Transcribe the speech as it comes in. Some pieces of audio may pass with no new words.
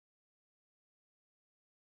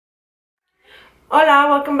Hola,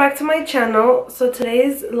 welcome back to my channel. So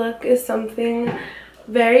today's look is something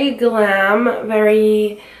very glam,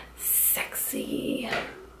 very sexy,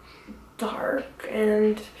 dark,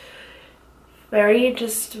 and I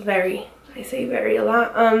say very a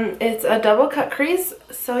lot. It's a double cut crease.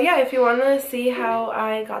 So yeah, if you want to see how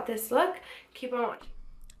I got this look, keep on watching.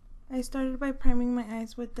 I started by priming my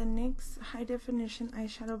eyes with the NYX High Definition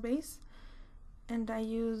Eyeshadow Base, and I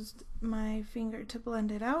used my finger to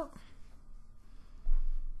blend it out.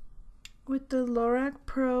 With the Lorac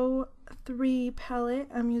Pro 3 palette,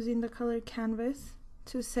 I'm using the color Canvas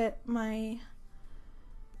to set my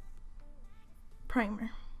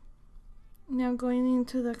primer. Now going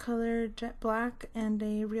into the color Jet Black and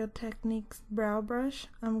a Real Techniques brow brush,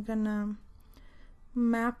 I'm gonna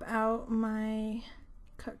map out my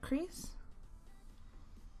cut crease.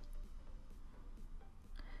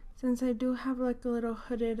 Since I do have like a little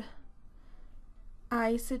hooded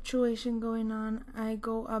eye situation going on, I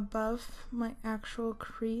go above my actual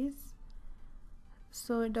crease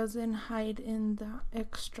so it doesn't hide in the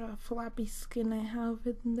extra flappy skin I have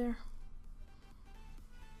in there.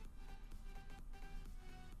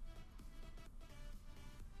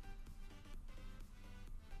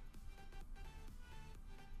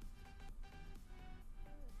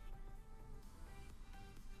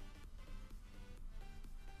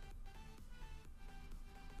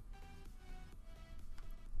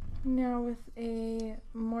 Now with a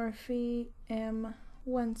Morphe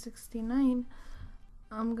M169,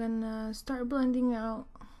 I'm gonna start blending out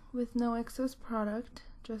with no excess product,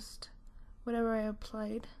 just whatever I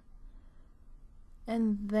applied,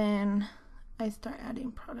 and then I start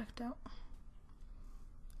adding product out,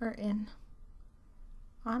 or in,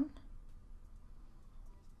 on,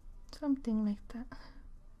 something like that.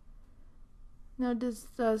 Now this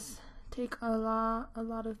does take a lot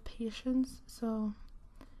of patience, so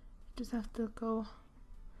just have to go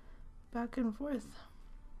back and forth.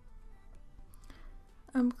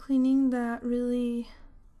 I'm cleaning that really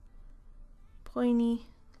pointy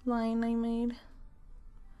line I made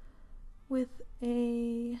with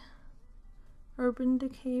a Urban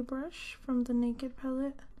Decay brush from the Naked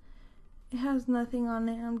palette. It has nothing on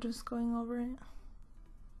it, I'm just going over it.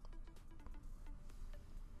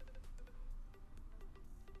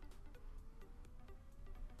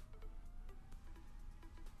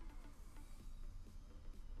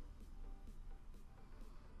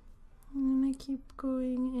 Keep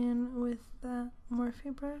going in with that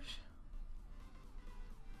Morphe brush.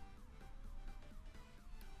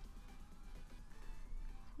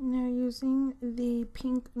 Now using the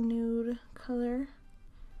pink nude color,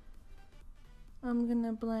 I'm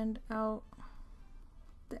gonna blend out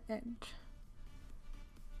the edge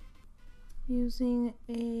using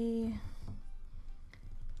a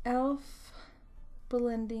e.l.f.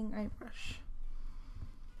 blending eye brush.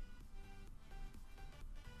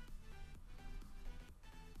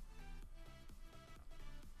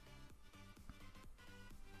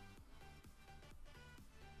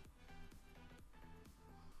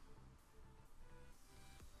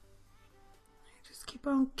 Keep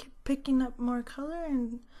on picking up more color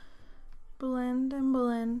and blend and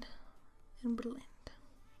blend and blend.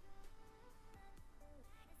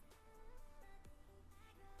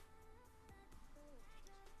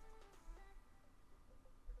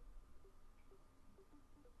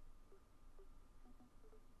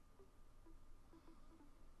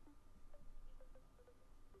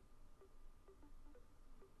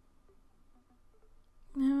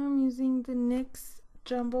 Now I'm using the NYX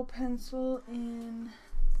Jumbo Pencil in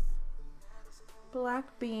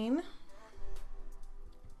Black Bean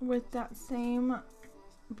with that same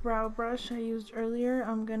brow brush I used earlier.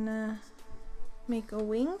 I'm gonna make a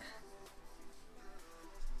wing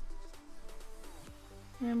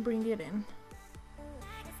and bring it in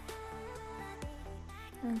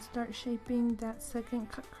and start shaping that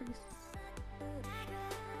second cut crease.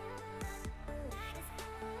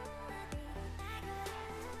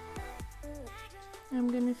 I'm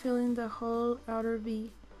gonna fill in the whole outer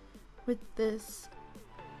V with this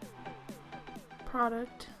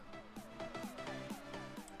product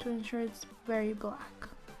to ensure it's very black.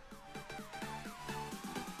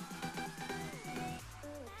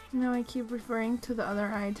 Now I keep referring to the other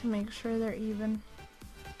eye to make sure they're even.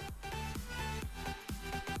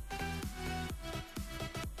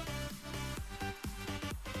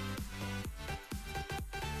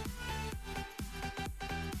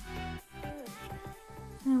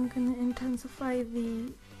 I'm going to intensify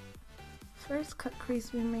the first cut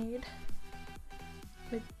crease we made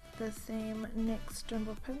with the same NYX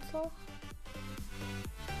Jumbo Pencil.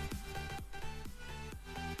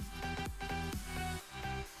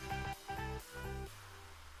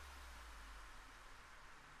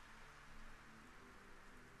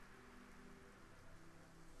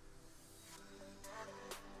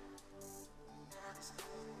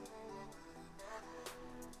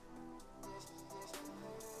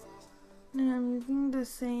 the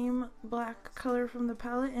same black color from the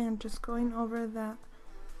palette and just going over that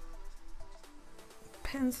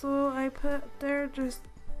pencil I put there just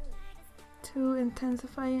to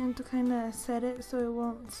intensify it and to kind of set it so it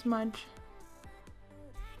won't smudge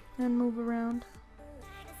and move around.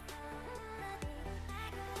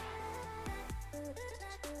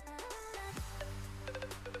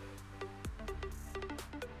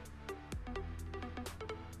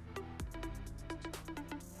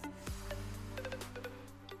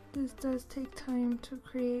 This does take time to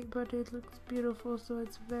create, but it looks beautiful, so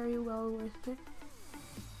it's very well worth it.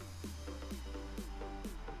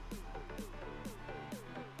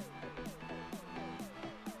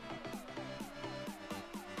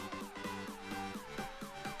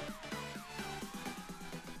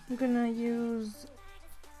 I'm gonna use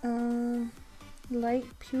light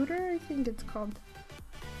pewter, I think it's called,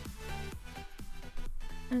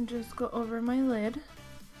 and just go over my lid.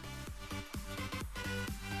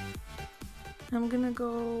 I'm gonna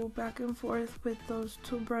go back and forth with those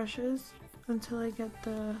two brushes until I get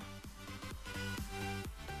the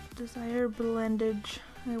desired blendage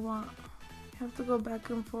I want. You have to go back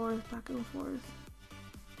and forth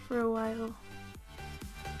for a while.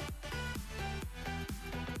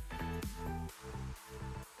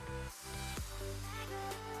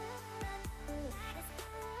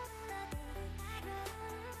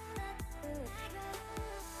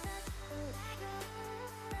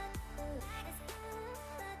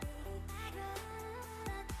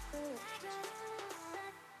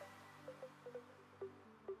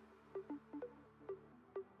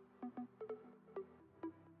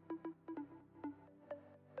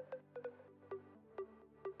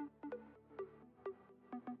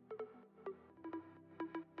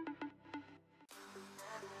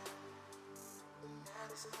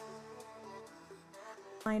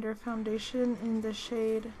 Lighter foundation in the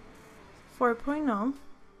shade 4.0.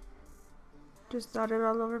 Just dot it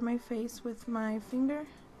all over my face with my finger.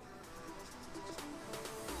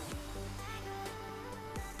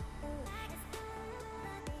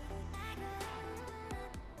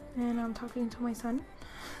 And I'm talking to my son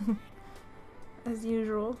as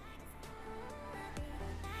usual.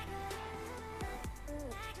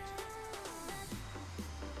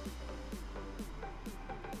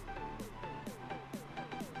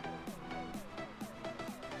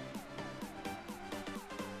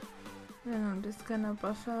 And I'm just gonna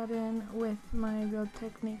buff out in with my Real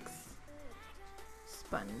Techniques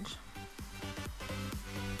sponge.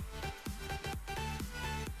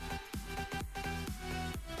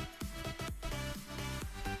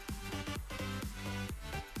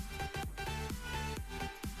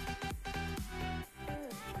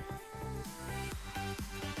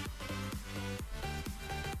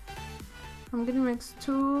 I'm gonna mix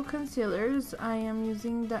two concealers. I am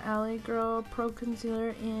using the LA Girl Pro Concealer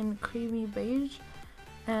in Creamy Beige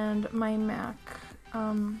and my MAC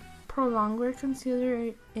Pro Longwear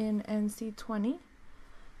Concealer in NC20.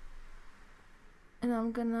 And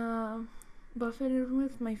I'm gonna buff it in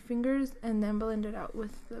with my fingers and then blend it out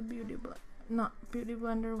with the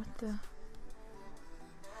blender, with the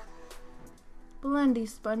blendy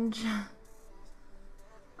sponge.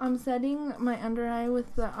 I'm setting my under eye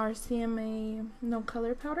with the RCMA No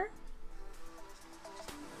Color Powder.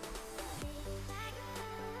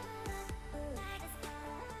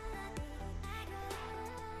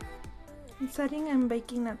 I'm setting and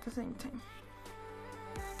baking at the same time.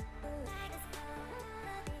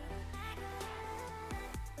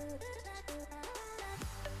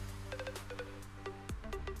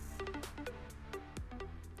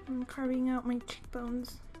 I'm carving out my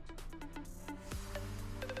cheekbones.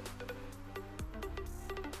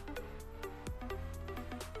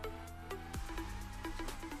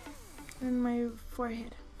 And my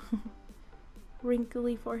forehead.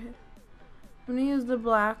 Wrinkly forehead. I'm gonna use the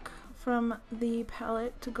black from the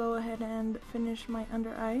palette to go ahead and finish my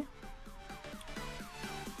under eye.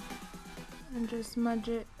 And just smudge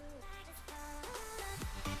it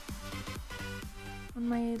on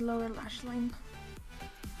my lower lash line.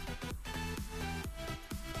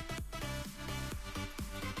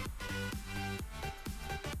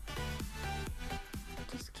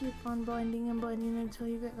 Keep on blending and blending until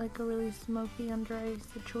you get like a really smoky under eye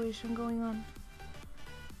situation going on.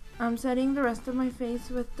 I'm setting the rest of my face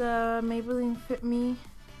with the Maybelline Fit Me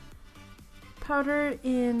powder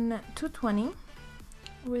in 220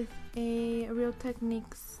 with a Real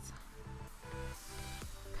Techniques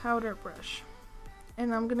powder brush.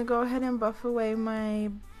 And I'm gonna go ahead and buff away my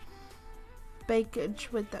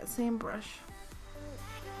bakage with that same brush.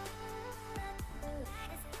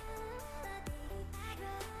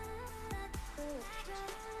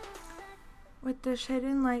 With the Shade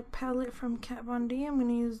and Light palette from Kat Von D, I'm going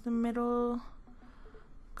to use the middle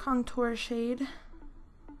contour shade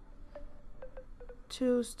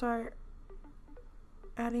to start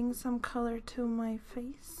adding some color to my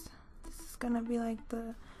face. This is going to be like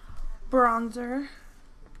the bronzer.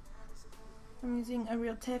 I'm using a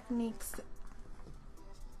Real Techniques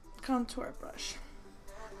contour brush.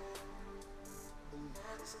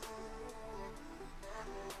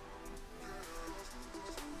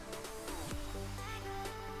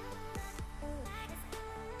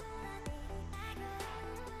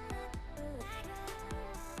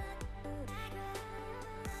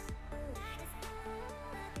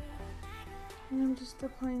 And I'm just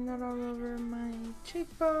applying that all over my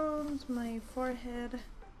cheekbones, my forehead,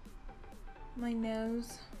 my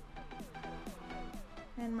nose,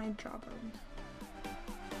 and my jawbone.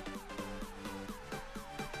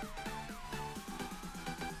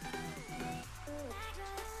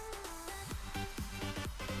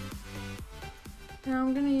 Now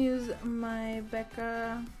I'm going to use my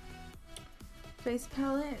Becca face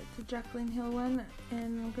palette, the Jaclyn Hill one,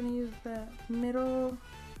 and I'm going to use the middle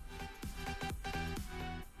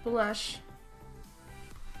blush.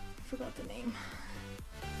 I forgot the name.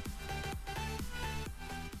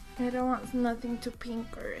 I don't want nothing too pink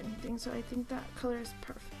or anything, so I think that color is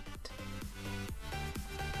perfect.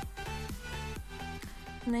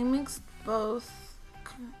 And I mixed both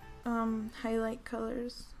highlight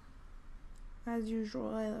colors. As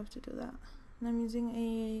usual, I love to do that. And I'm using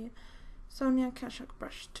a Sonia Kashuk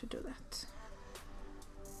brush to do that.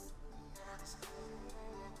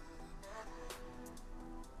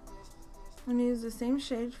 I'm gonna use the same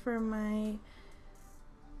shade for my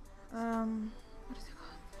what is it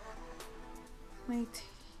called? My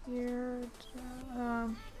tear.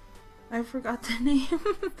 I forgot the name.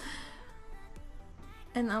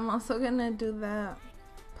 And I'm also gonna do that.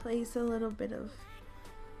 Place a little bit of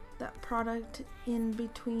that product in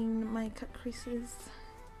between my cut creases,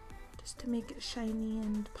 just to make it shiny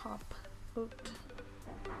and pop out.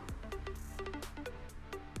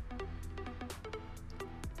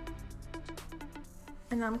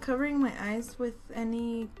 And I'm covering my eyes with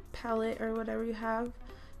any palette or whatever you have,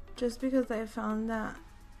 just because I found that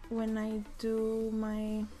when I do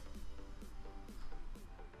my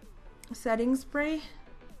setting spray,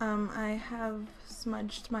 I have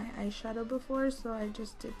smudged my eyeshadow before, so I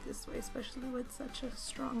just did this way, especially with such a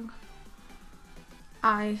strong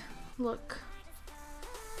eye look.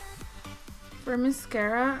 For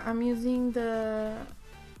mascara, I'm using that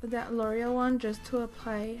L'Oreal one just to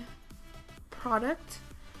apply product,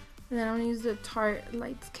 and then I'm gonna use the Tarte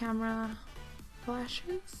Lights Camera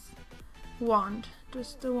Lashes wand,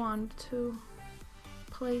 just a wand to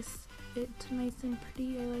place it nice and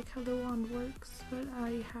pretty. I like how the wand works, but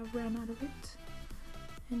I have ran out of it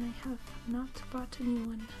and I have not bought a new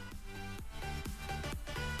one.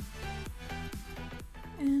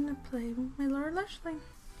 And apply my lower lash line.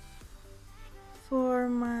 For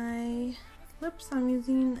my lips, I'm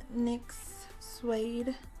using NYX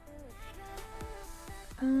Suede.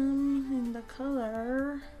 In the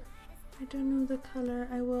color, I don't know the color,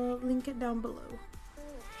 I will link it down below.